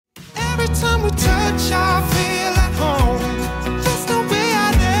Every time we touch, I feel at home. There's no way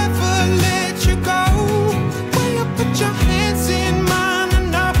I'd ever let you go. When you put your hands in mine, I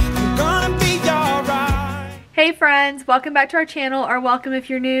know I'm gonna be alright. Hey friends, welcome back to our channel, or welcome if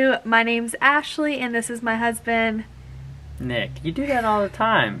you're new. My name's Ashley and this is my husband, Nick. You do that all the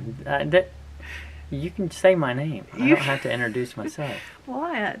time. You can say my name. I don't have to introduce myself.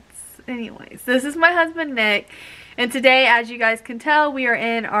 What? Anyways, this is my husband Nick, and today, as you guys can tell, we are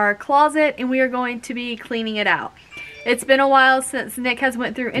in our closet and we are going to be cleaning it out. It's been a while since Nick has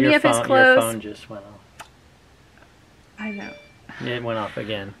went through any of his clothes. Your phone just went off. I know. It went off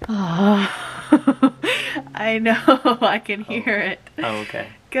again. Oh. I know. I can hear it. Oh, okay.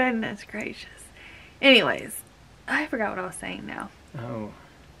 Goodness gracious. Anyways, I forgot what I was saying now. Oh,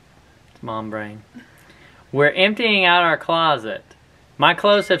 it's mom brain. We're emptying out our closet. My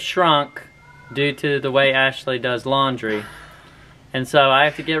clothes have shrunk due to the way Ashley does laundry. And so I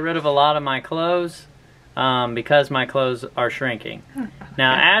have to get rid of a lot of my clothes because my clothes are shrinking.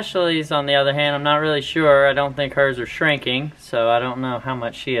 Now Ashley's, on the other hand, I'm not really sure. I don't think hers are shrinking, so I don't know how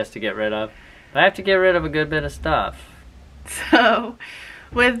much she has to get rid of. But I have to get rid of a good bit of stuff. So,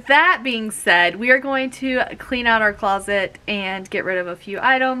 with that being said, we are going to clean out our closet and get rid of a few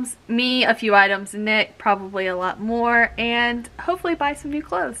items. Me, a few items. Nick, probably a lot more. And hopefully buy some new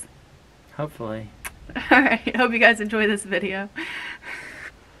clothes. Hopefully. Alright, hope you guys enjoy this video.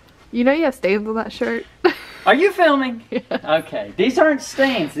 You know you have stains on that shirt? Are you filming? Yeah. Okay. These aren't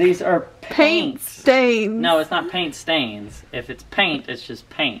stains. These are Paint paints. stains. No, it's not paint stains. If it's paint, it's just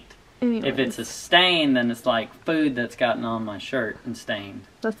paint. Anyways, If it's a stain, then it's like food that's gotten on my shirt and stained.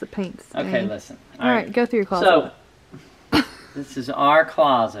 that's the paint stain. Okay, listen. Alright, go through your closet. So, this is our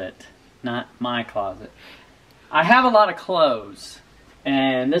closet, not my closet. I have a lot of clothes,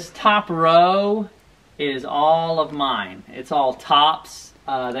 and this top row is all of mine. It's all tops.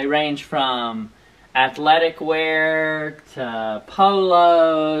 They range from athletic wear to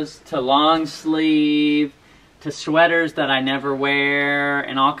polos to long sleeve to sweaters that I never wear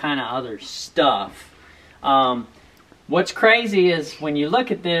and all kind of other stuff. What's crazy is when you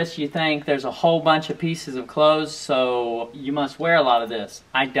look at this, you think there's a whole bunch of pieces of clothes, so you must wear a lot of this.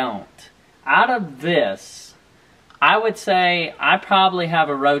 I don't. Out of this, I would say I probably have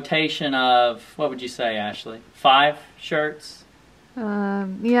a rotation of, what would you say, Ashley? 5 shirts?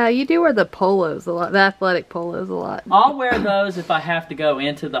 Yeah, you do wear the polos a lot, the athletic polos a lot. I'll wear those if I have to go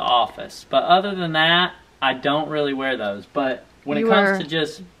into the office, but other than that, I don't really wear those. But when it comes to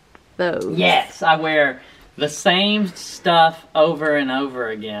just those, yes, I wear the same stuff over and over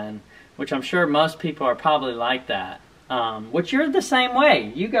again, which I'm sure most people are probably like that. Which you're the same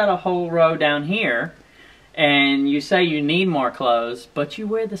way. You got a whole row down here, and you say you need more clothes, but you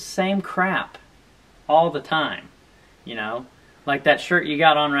wear the same crap all the time. You know, like that shirt you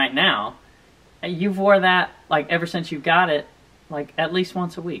got on right now. You've wore that like ever since you got it, like at least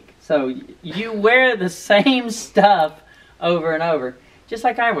once a week. So you wear the same stuff over and over, just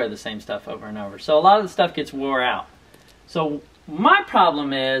like I wear the same stuff over and over. So a lot of the stuff gets wore out. So my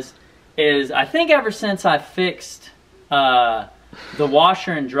problem is I think ever since I fixed the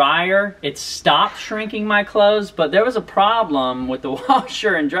washer and dryer, it stopped shrinking my clothes, but there was a problem with the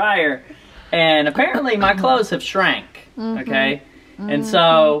washer and dryer, and apparently my clothes have shrank, okay? And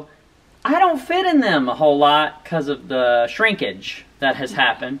so I don't fit in them a whole lot because of the shrinkage that has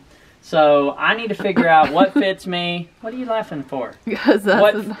happened. So I need to figure out what fits me. What are you laughing for? Because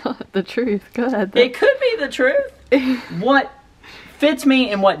that's not the truth. Go ahead. It could be the truth. What fits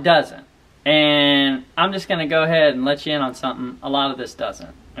me and what doesn't. And I'm just going to go ahead and let you in on something. A lot of this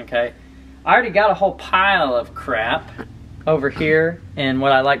doesn't, okay? I already got a whole pile of crap over here in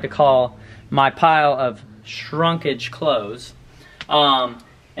what I like to call my pile of shrunkage clothes.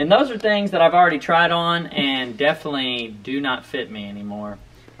 And those are things that I've already tried on and definitely do not fit me anymore.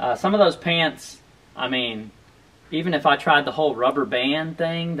 Some of those pants, I mean, even if I tried the whole rubber band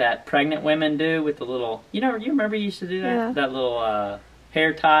thing that pregnant women do with the little, you remember you used to do that? Yeah. That little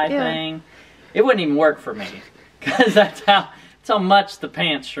hair tie thing? It wouldn't even work for me because that's how much the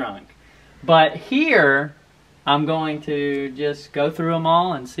pants shrunk. But here, I'm going to just go through them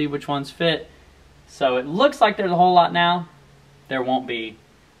all and see which ones fit. So it looks like there's a whole lot now. There won't be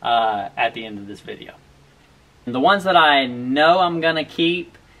at the end of this video. And the ones that I know I'm going to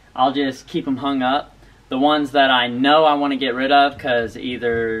keep, I'll just keep them hung up. The ones that I know I want to get rid of because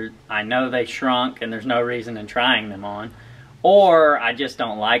either I know they shrunk and there's no reason in trying them on, or I just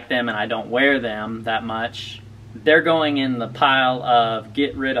don't like them and I don't wear them that much, they're going in the pile of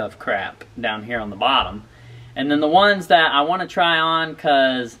get rid of crap down here on the bottom. And then the ones that I want to try on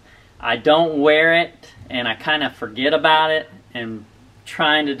because I don't wear it and I kind of forget about it and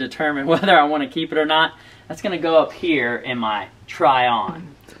trying to determine whether I want to keep it or not, that's going to go up here in my try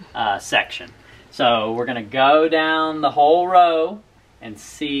on section. So we're going to go down the whole row and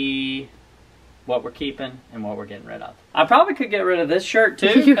see what we're keeping and what we're getting rid of. I probably could get rid of this shirt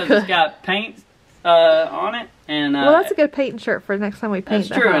too because it's got paint on it. And well, that's a good paint shirt for next time we paint.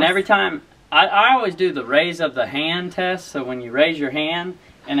 That's true, and every time, I always do the raise of the hand test. So when you raise your hand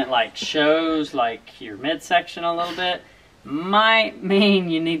and it like shows like your midsection a little bit, might mean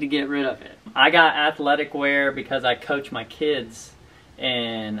you need to get rid of it. I got athletic wear because I coach my kids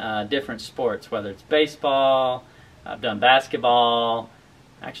in different sports, whether it's baseball, I've done basketball.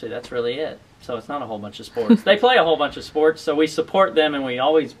 Actually, that's really it. So it's not a whole bunch of sports. They play a whole bunch of sports, so we support them, and we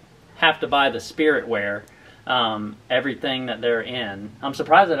always have to buy the spirit wear, everything that they're in. I'm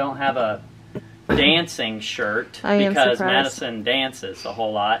surprised I don't have a dancing shirt because Madison dances a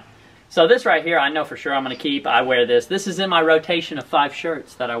whole lot. So this right here, I know for sure I'm going to keep. I wear this. This is in my rotation of 5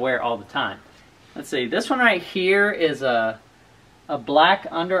 shirts that I wear all the time. Let's see. This one right here is a black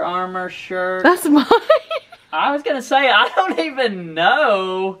Under Armour shirt. That's mine. I was going to say, I don't even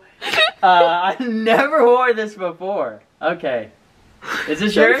know. I never wore this before. Okay. Is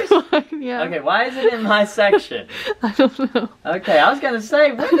this yours? Mine, yeah. Okay, why is it in my section? I don't know. Okay, I was going to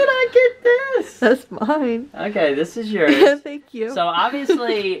say, when did I get this? That's mine. Okay, this is yours. Thank you. So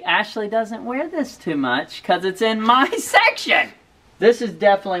obviously, Ashley doesn't wear this too much because it's in my section. This is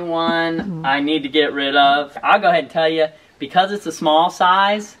definitely one I need to get rid of. I'll go ahead and tell you, because it's a small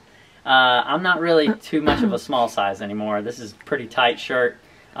size, I'm not really too much of a small size anymore. This is a pretty tight shirt.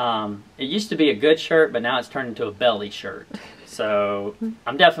 It used to be a good shirt, but now it's turned into a belly shirt. So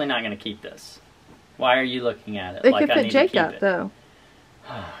I'm definitely not going to keep this. Why are you looking at it? It like could I fit need Jake to keep up, it? though.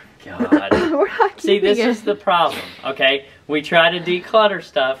 Oh, God. We're not See, this keeping is the problem, okay? We try to declutter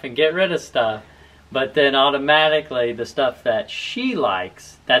stuff and get rid of stuff, but then automatically the stuff that she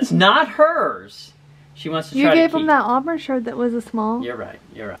likes, that's not hers, she wants to try to keep. You gave him that Auburn shirt that was a small? You're right,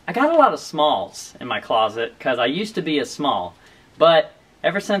 you're right. I got a lot of smalls in my closet because I used to be a small, but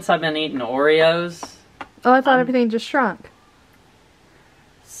ever since I've been eating Oreos... Oh, I thought everything just shrunk.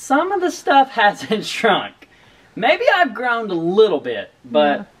 Some of the stuff hasn't shrunk. Maybe I've grown a little bit,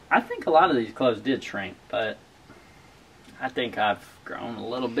 but yeah. I think a lot of these clothes did shrink, but I think I've grown a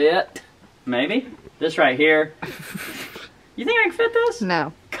little bit. Maybe. This right here. You think I can fit this?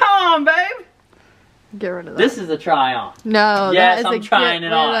 No. Come on, babe. Get rid of that. This is a try on. No, yes, that is I'm trying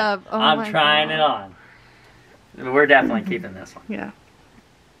it on. Oh I'm trying it on. We're definitely keeping this one. Yeah.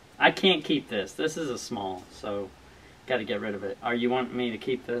 I can't keep this. This is a small, so got to get rid of it. Are you wanting me to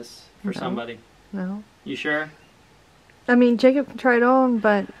keep this for somebody? No. You sure? I mean, Jacob can try it on,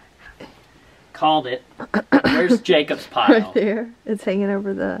 but... Called it. Where's Jacob's pile? Right there. It's hanging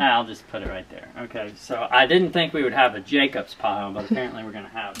over the... I'll just put it right there. Okay, so I didn't think we would have a Jacob's pile, but apparently we're going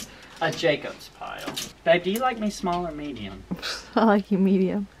to have a Jacob's pile. Babe, do you like me small or medium? I like you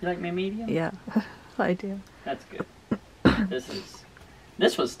medium. You like me medium? Yeah, I do. That's good.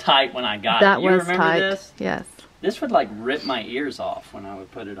 This was tight when I got That it. You was remember tight. this? Yes. This would like rip my ears off when I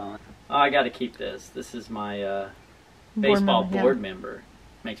would put it on. Oh, I got to keep this. This is my baseball board member.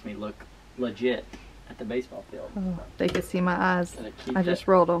 Makes me look legit at the baseball field. Oh, they could see my eyes. Keep I just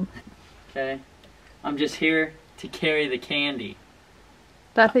rolled them. Okay. I'm just here to carry the candy.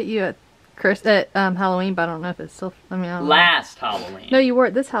 That fit you at Halloween, but I don't know if it's still... I mean, I don't know. Last Halloween. No, you wore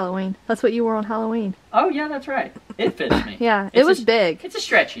it this Halloween. That's what you wore on Halloween. Oh, yeah, that's right. It fits me. Yeah, it was big. It's a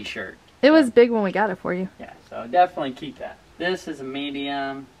stretchy shirt. It was big when we got it for you. Yeah, so definitely keep that. This is a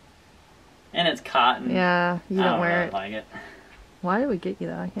medium, and it's cotton. Yeah, you don't wear really it. like it. Why did we get you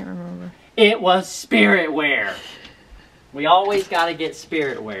that? I can't remember. It was spirit wear. We always got to get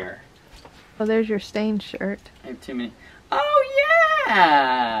spirit wear. Oh, there's your stained shirt. I have too many. Oh,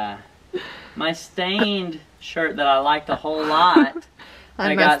 yeah! My stained shirt that I liked a whole lot.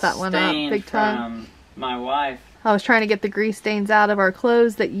 I got messed that one up big time. From my wife. I was trying to get the grease stains out of our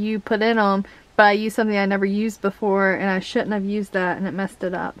clothes that you put in them, but I used something I never used before, and I shouldn't have used that, and it messed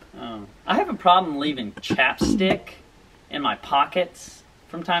it up. Oh. I have a problem leaving chapstick in my pockets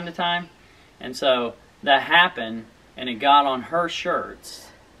from time to time, and so that happened, and it got on her shirts,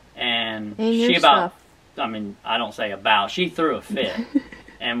 and she about, I mean, I don't say about, she threw a fit,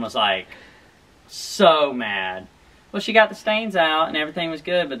 and was like, so mad. Well, she got the stains out, and everything was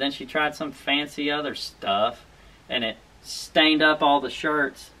good, but then she tried some fancy other stuff, and it stained up all the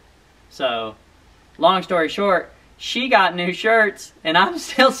shirts. So, long story short, she got new shirts, and I'm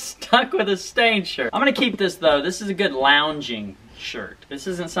still stuck with a stained shirt. I'm going to keep this, though. This is a good lounging shirt. This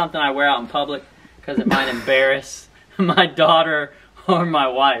isn't something I wear out in public because it might embarrass my daughter or my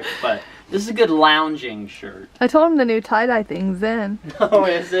wife, but This is a good lounging shirt. I told him the new tie-dye thing's in. Oh,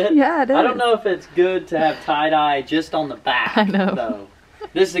 is it? Yeah, it is. I don't know if it's good to have tie-dye just on the back. I know. Though.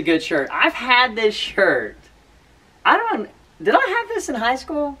 This is a good shirt. I've had this shirt. Did I have this in high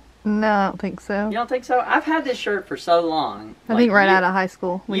school? No, I don't think so. You don't think so? I've had this shirt for so long. I think right out of high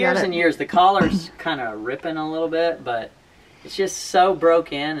school. Years and years. The collar's kind of ripping a little bit, but it's just so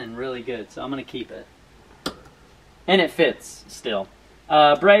broke in and really good. So I'm going to keep it. And it fits still.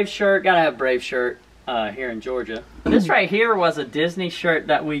 Brave shirt. Got to have Brave shirt here in Georgia. This right here was a Disney shirt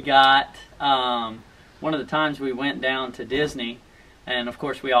that we got one of the times we went down to Disney. And of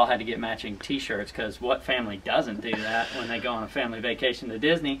course we all had to get matching t-shirts because what family doesn't do that when they go on a family vacation to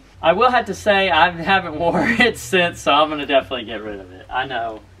Disney? I will have to say I haven't worn it since, so I'm going to definitely get rid of it. I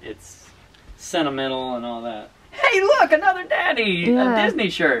know it's sentimental and all that. Hey look, another daddy! A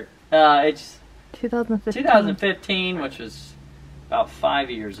Disney shirt. It's 2015, which was about 5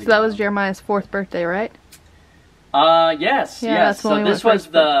 years ago. So that was Jeremiah's 4th birthday, right? Yes, yeah, yes. So this was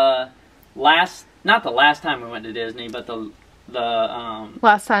the last, not the last time we went to Disney, but the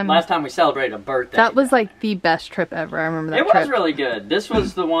last time we celebrated a birthday. That was like the best trip ever. I remember that trip. It was really good. This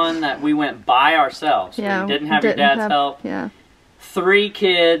was the one that we went by ourselves. Yeah, we didn't have your dad's help. Yeah. 3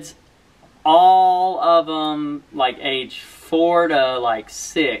 kids, all of them like age 4 to like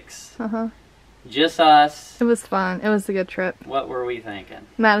 6. Just us. It was fun. It was a good trip. What were we thinking?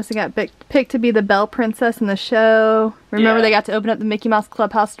 Madison got picked to be the Belle Princess in the show. Remember they got to open up the Mickey Mouse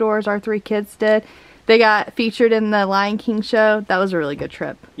Clubhouse doors, our 3 kids did. They got featured in the Lion King show. That was a really good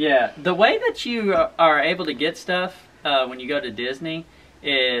trip. Yeah, the way that you are able to get stuff when you go to Disney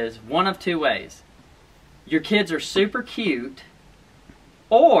is one of 2 ways. Your kids are super cute,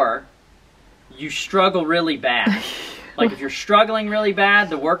 or you struggle really bad. Like if you're struggling really bad,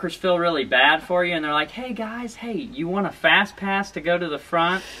 the workers feel really bad for you and they're like, hey guys, hey, you want a fast pass to go to the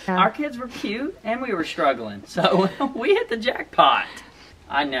front? Yeah. Our kids were cute and we were struggling, so we hit the jackpot.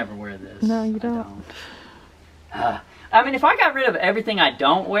 I never wear this. No, you don't. I mean, if I got rid of everything I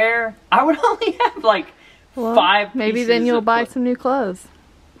don't wear, I would only have like 5 pieces. Maybe then you'll buy some new clothes.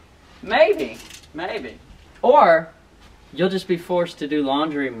 Maybe. Or you'll just be forced to do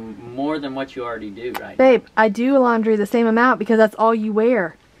laundry more than what you already do, right? Babe, I do laundry the same amount because that's all you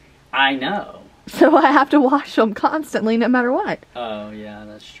wear. I know. So I have to wash them constantly no matter what. Oh, yeah,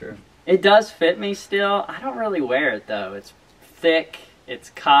 that's true. It does fit me still. I don't really wear it, though. It's thick. It's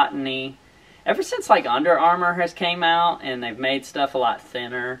cottony. Ever since like Under Armour has came out and they've made stuff a lot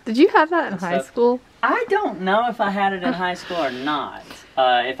thinner. Did you have that in high school? I don't know if I had it in high school or not.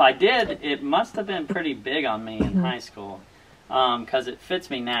 If I did, it must have been pretty big on me in high school because it fits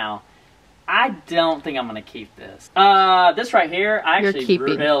me now. I don't think I'm going to keep this. This right here, I actually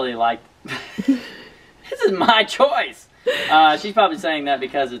really like. This is my choice. She's probably saying that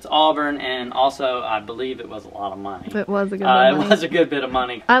because it's Auburn, and also I believe it was a lot of money. It was a good bit of money. It was a good bit of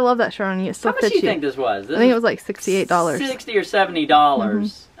money. I love that shirt on you. It still fits you. How much do you think this was? I think it was like $68. $60 or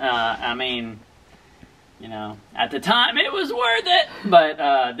 $70. I mean, you know, at the time it was worth it,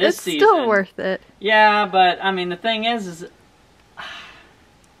 but this season... It's still worth it. Yeah, but I mean, the thing is...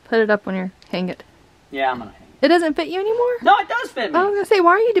 Put it up when you hang it. Yeah, I'm going to hang it. It doesn't fit you anymore? No, it does fit me. I was going to say,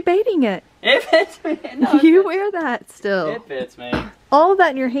 why are you debating it? It fits me. No, you wear that still. It fits me. All of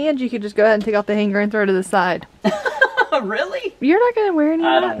that in your hands, you could just go ahead and take off the hanger and throw it to the side. Really? You're not going to wear any of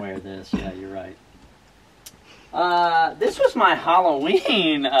that? I don't wear this. Yeah, you're right. This was my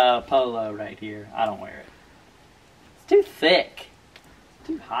Halloween polo right here. I don't wear it. It's too thick. It's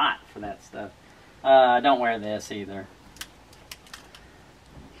too hot for that stuff. I don't wear this either.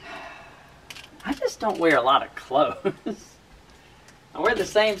 I just don't wear a lot of clothes. I wear the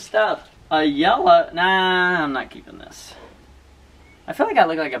same stuff. A yellow... Nah, I'm not keeping this. I feel like I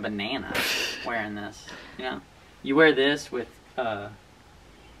look like a banana wearing this. You know? You wear this with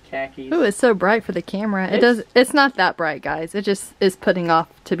khakis. Ooh, it's so bright for the camera. It's not that bright, guys. It just is putting off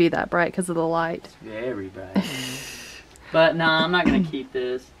to be that bright because of the light. It's very bright. But no, I'm not going to keep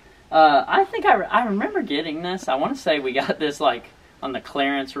this. I think I remember getting this. I want to say we got this like on the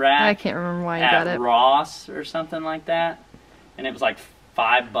clearance rack. I can't remember why you got it. At Ross or something like that. And it was like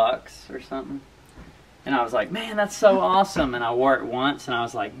 $5 or something. And I was like, man, that's so awesome. And I wore it once and I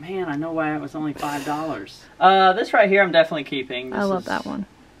was like, man, I know why it was only $5. This right here I'm definitely keeping. I love that one.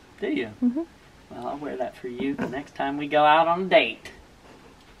 Do you? Mm-hmm. Well, I'll wear that for you the next time we go out on a date.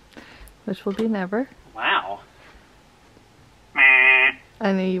 Which will be never. Wow.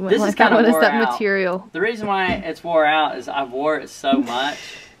 I knew you wouldn't like that. What is that material? The reason why it's wore out is I've wore it so much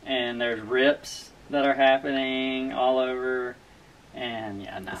and there's rips that are happening all over and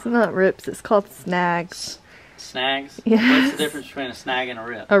yeah, no. It's not rips, it's called snags. Snags? Yes. What's the difference between a snag and a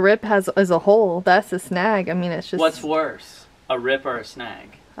rip? A rip is a hole. That's a snag. I mean, it's just... What's worse, a rip or a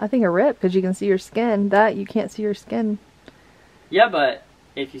snag? I think a rip, because you can see your skin. That, you can't see your skin. Yeah, but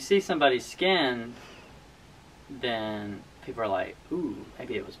if you see somebody's skin, then people are like, ooh,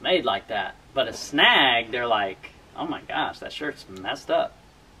 maybe it was made like that. But a snag, they're like, oh my gosh, that shirt's messed up.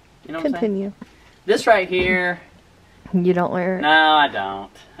 You know what I'm saying? Continue. This right here... You don't wear it. No, I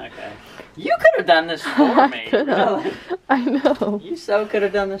don't. Okay. You could have done this for me. Really. I know. You so could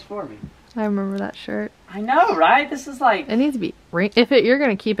have done this for me. I remember that shirt. I know, right? This is like... It needs to be... If you're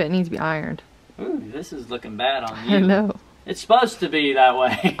going to keep it, it needs to be ironed. Ooh, this is looking bad on you. I know. It's supposed to be that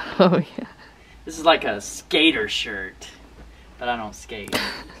way. Oh, yeah. This is like a skater shirt. But I don't skate.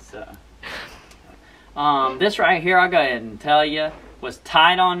 So. This right here, I'll go ahead and tell you, was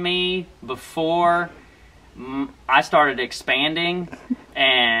tight on me before I started expanding.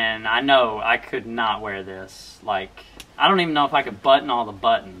 And I know I could not wear this. Like, I don't even know if I could button all the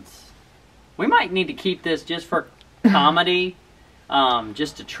buttons. We might need to keep this just for comedy,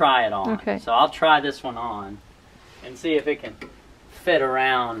 just to try it on. Okay. So I'll try this one on and see if it can fit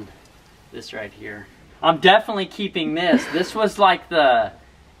around this right here. I'm definitely keeping this. This was like the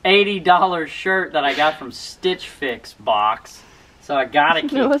 $80 shirt that I got from Stitch Fix box. So I gotta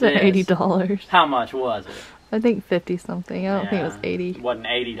keep this. It wasn't $80. How much was it? I think 50 something. I don't think it was 80. It wasn't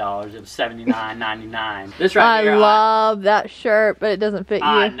 $80. It was $79.99. This right here. I love that shirt, but it doesn't fit you.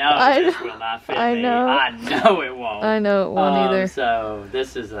 I know this will not fit I me. know. I know it won't. I know it won't either. So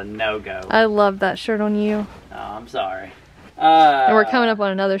this is a no-go. I love that shirt on you. Oh, I'm sorry. And we're coming up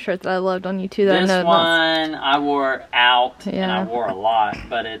on another shirt that I loved on you too. That This I know one I wore out, and Yeah. I wore a lot,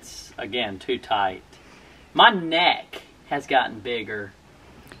 but it's, again, too tight. My neck has gotten bigger,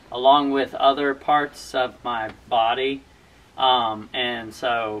 along with other parts of my body, and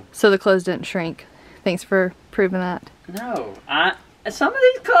so... So the clothes didn't shrink. Thanks for proving that. No, some of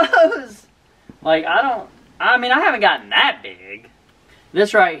these clothes, like, I mean, I haven't gotten that big.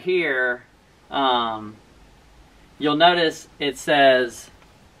 This right here, you'll notice it says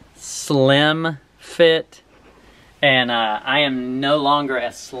slim fit, and I am no longer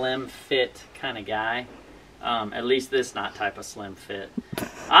a slim fit kind of guy. At least this not type of slim fit.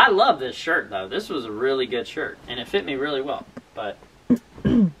 I love this shirt though. This was a really good shirt, and it fit me really well, but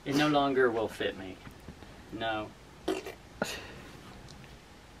it no longer will fit me. No.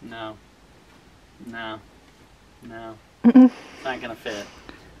 No. No. No. It's not gonna fit.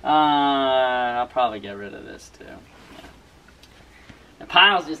 I'll probably get rid of this too. Yeah. The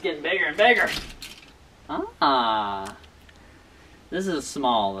pile's just getting bigger and bigger. Ah. This is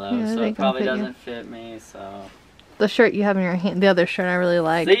small though, Yeah, so it it probably gonna fit doesn't fit me, so. The shirt you have in your hand, the other shirt I really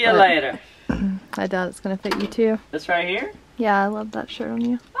like. See you later. I doubt it's going to fit you too. This right here? Yeah, I love that shirt on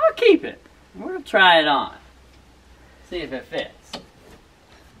you. I'll keep it. We'll try it on. See if it fits.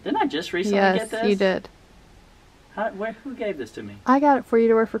 Didn't I just recently get this? Yes, you did. Who gave this to me? I got it for you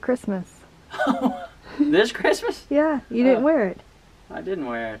to wear for Christmas. This Christmas? Yeah, you didn't wear it. I didn't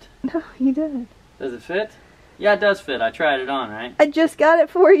wear it. No, you didn't. Does it fit? Yeah, it does fit. I tried it on, right? I just got it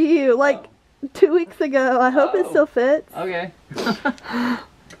for you, like 2 weeks ago. I hope it still fits. Okay.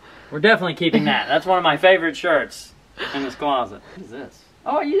 We're definitely keeping that. That's one of my favorite shirts in this closet. What is this?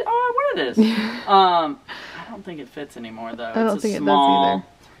 Oh, I wear this. I don't think it fits anymore though. I don't think it does either.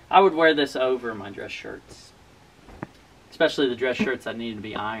 I would wear this over my dress shirts, especially the dress shirts that need to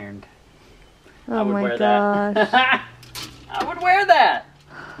be ironed. Oh my gosh. That. I would wear that.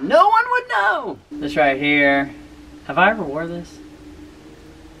 No one would know. This right here. Have I ever wore this?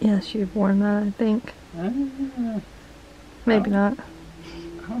 Yes, you've worn that, I think. Maybe not.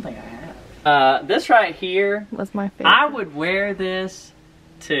 I don't think I have. This right here Was my favorite. I would wear this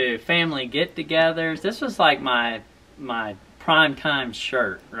to family get-togethers. This was like my prime time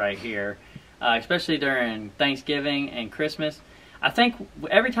shirt right here, especially during Thanksgiving and Christmas. I think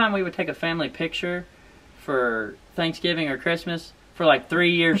every time we would take a family picture for Thanksgiving or Christmas for like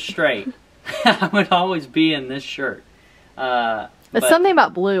 3 years straight, I would always be in this shirt. There's something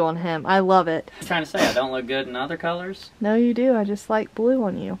about blue on him. I love it. I'm trying to say I don't look good in other colors. No, you do. I just like blue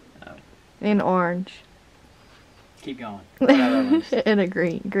on you. Oh. And orange. Keep going. What other ones? And a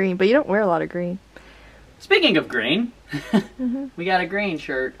green. But you don't wear a lot of green. Speaking of green, we got a green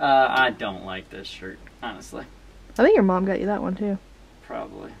shirt. I don't like this shirt, honestly. I think your mom got you that one too.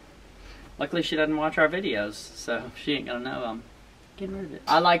 Probably. Luckily she doesn't watch our videos, so she ain't gonna know I'm getting rid of it.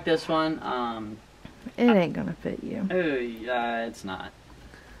 I like this one. It ain't gonna fit you. It's not.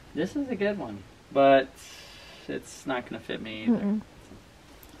 This is a good one, but it's not gonna fit me either.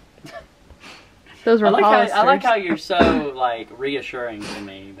 Those were I like how you're so like reassuring to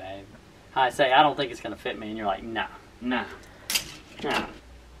me, babe. I say, I don't think it's going to fit me, and you're like, no, no, no.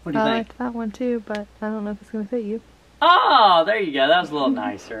 What do you I think? liked that one too, but I don't know if it's going to fit you. Oh, there you go. That was a little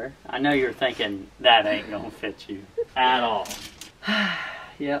nicer. I know you're thinking that ain't going to fit you at all.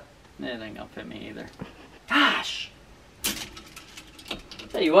 Yep, it ain't going to fit me either. Gosh.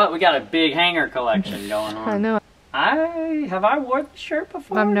 Tell you what, we got a big hanger collection going on. I know. Have I wore the shirt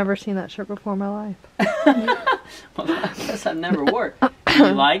before? I've never seen that shirt before in my life. Well, I guess I've never wore it. Do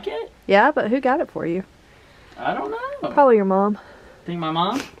you like it? Yeah, but who got it for you? I don't know. Probably your mom. Think my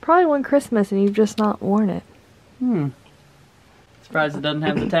mom? Probably one Christmas and you've just not worn it. Surprised it doesn't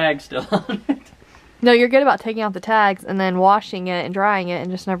have the tag still on it. No, you're good about taking out the tags and then washing it and drying it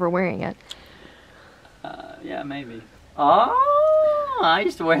and just never wearing it. Yeah, maybe. Oh, I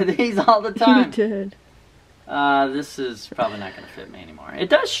used to wear these all the time. You did. This is probably not going to fit me anymore. It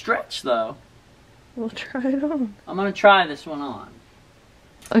does stretch, though. We'll try it on. I'm going to try this one on.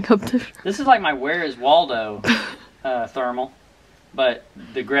 This is like my Where is Waldo thermal, but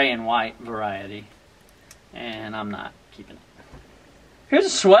the gray and white variety. And I'm not keeping it. Here's a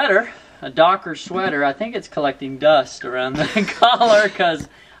sweater, a Docker sweater. I think it's collecting dust around the collar because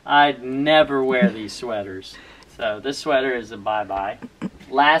I'd never wear these sweaters. So this sweater is a bye-bye.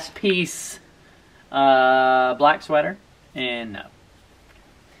 Last piece, black sweater, and no.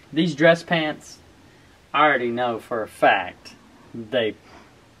 These dress pants, I already know for a fact,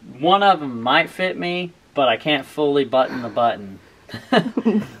 one of them might fit me, but I can't fully button the button.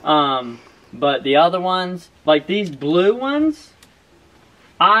 But the other ones, like these blue ones,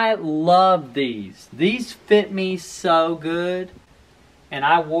 I love these. These fit me so good, and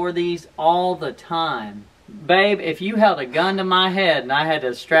I wore these all the time. Babe, if you held a gun to my head and I had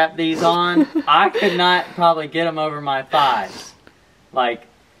to strap these on, I could not probably get them over my thighs. Like,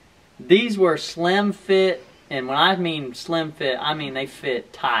 these were slim fit, and when I mean slim fit, I mean they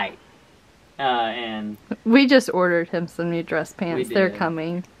fit tight. And we just ordered him some new dress pants. We They're did.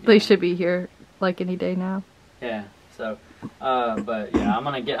 coming. Yeah. They should be here like any day now. yeah, so, but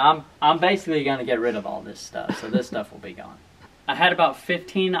yeah, I'm basically gonna get rid of all this stuff, so this stuff will be gone. I had about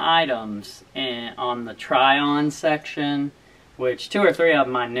 15 items on the try-on section, which 2 or 3 of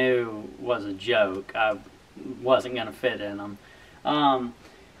them I knew was a joke. I wasn't going to fit in them.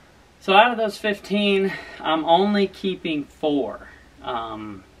 So out of those 15, I'm only keeping 4.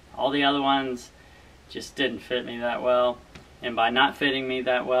 All the other ones just didn't fit me that well. And by not fitting me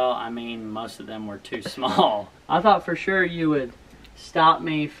that well, I mean most of them were too small. I thought for sure you would stop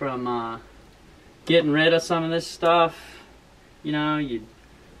me from getting rid of some of this stuff. You know, you'd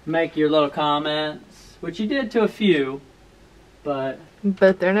make your little comments, which you did to a few, but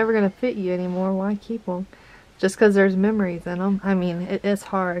they're never going to fit you anymore. Why keep them? Just because there's memories in them. I mean, it's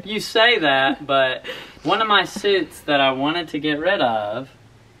hard. you say that, but one of my suits that I wanted to get rid of,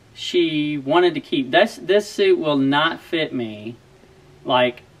 she wanted to keep. This suit will not fit me.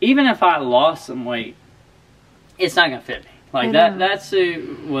 Like, even if I lost some weight, it's not going to fit me. Like, that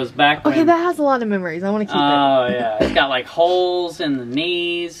suit was back when... Okay, that has a lot of memories. I want to keep it. Oh, yeah. It's got, like, holes in the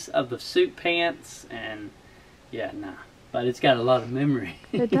knees of the suit pants, and, yeah, nah. But it's got a lot of memory.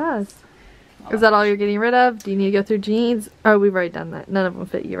 It does. Is that all you're getting rid of? Do you need to go through jeans? Oh, we've already done that. None of them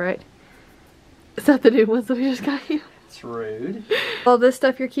fit you, right? Is that the new ones that we just got you? It's rude. All this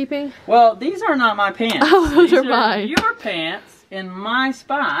stuff you're keeping? Well, these are not my pants. Oh, those These are mine. Your pants in my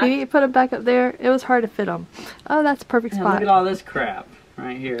spot. You need to put them back up there. It was hard to fit them. Oh, that's a perfect Man, spot. look at all this crap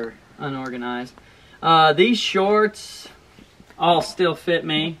right here, unorganized. These shorts all still fit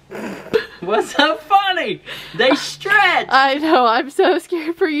me. What's so funny? They stretch. I know. I'm so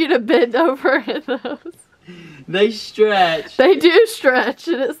scared for you to bend over in those. They stretch. They do stretch,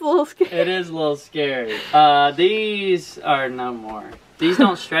 and it's a little scary. It is a little scary. These are no more. These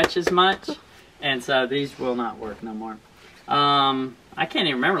don't stretch as much, and so these will not work no more. I can't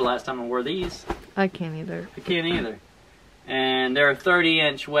even remember the last time I wore these. I can't either. I can't either. And they're a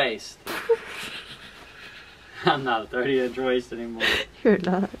 30-inch waist. I'm not a 30-inch waist anymore. You're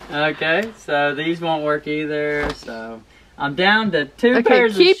not. Okay, so these won't work either, so I'm down to 2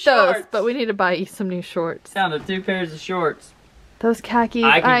 pairs of keep shorts. those, but we need to buy you some new shorts. Down to 2 pairs of shorts. Those khakis,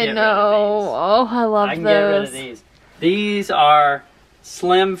 I can I get rid know. of these. Oh, I love I can those. get rid of these. These are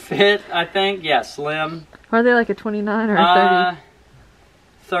slim fit, I think. Yeah, slim. Are they like a 29 or a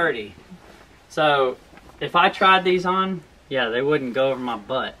 30? 30. So, if I tried these on, yeah, they wouldn't go over my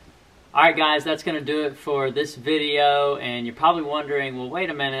butt. Alright guys, that's going to do it for this video, and you're probably wondering, well wait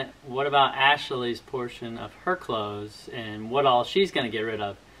a minute, what about Ashley's portion of her clothes, and what all she's going to get rid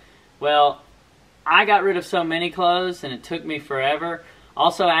of? Well, I got rid of so many clothes, and it took me forever.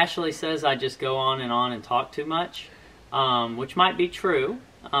 Also, Ashley says I just go on and talk too much, which might be true.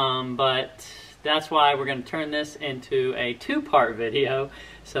 but that's why we're going to turn this into a two-part video.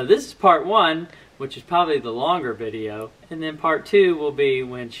 So this is part one, which is probably the longer video, and then part two will be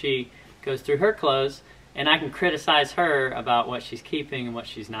when she goes through her clothes and I can criticize her about what she's keeping and what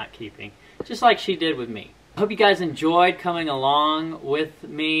she's not keeping, just like she did with me. I hope you guys enjoyed coming along with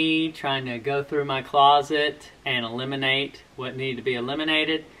me, trying to go through my closet and eliminate what needed to be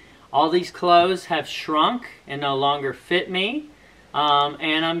eliminated. All these clothes have shrunk and no longer fit me,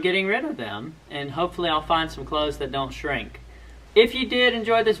 and I'm getting rid of them, and hopefully I'll find some clothes that don't shrink. If you did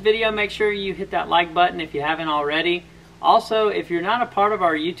enjoy this video, make sure you hit that like button if you haven't already. Also, if you're not a part of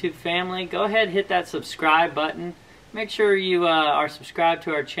our YouTube family, go ahead and hit that subscribe button. Make sure you are subscribed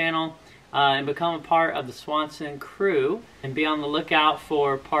to our channel and become a part of the Swanson Crew, and be on the lookout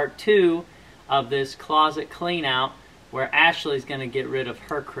for part two of this closet clean out where Ashley's going to get rid of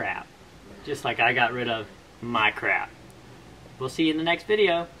her crap, just like I got rid of my crap. We'll see you in the next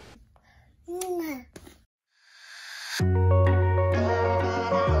video.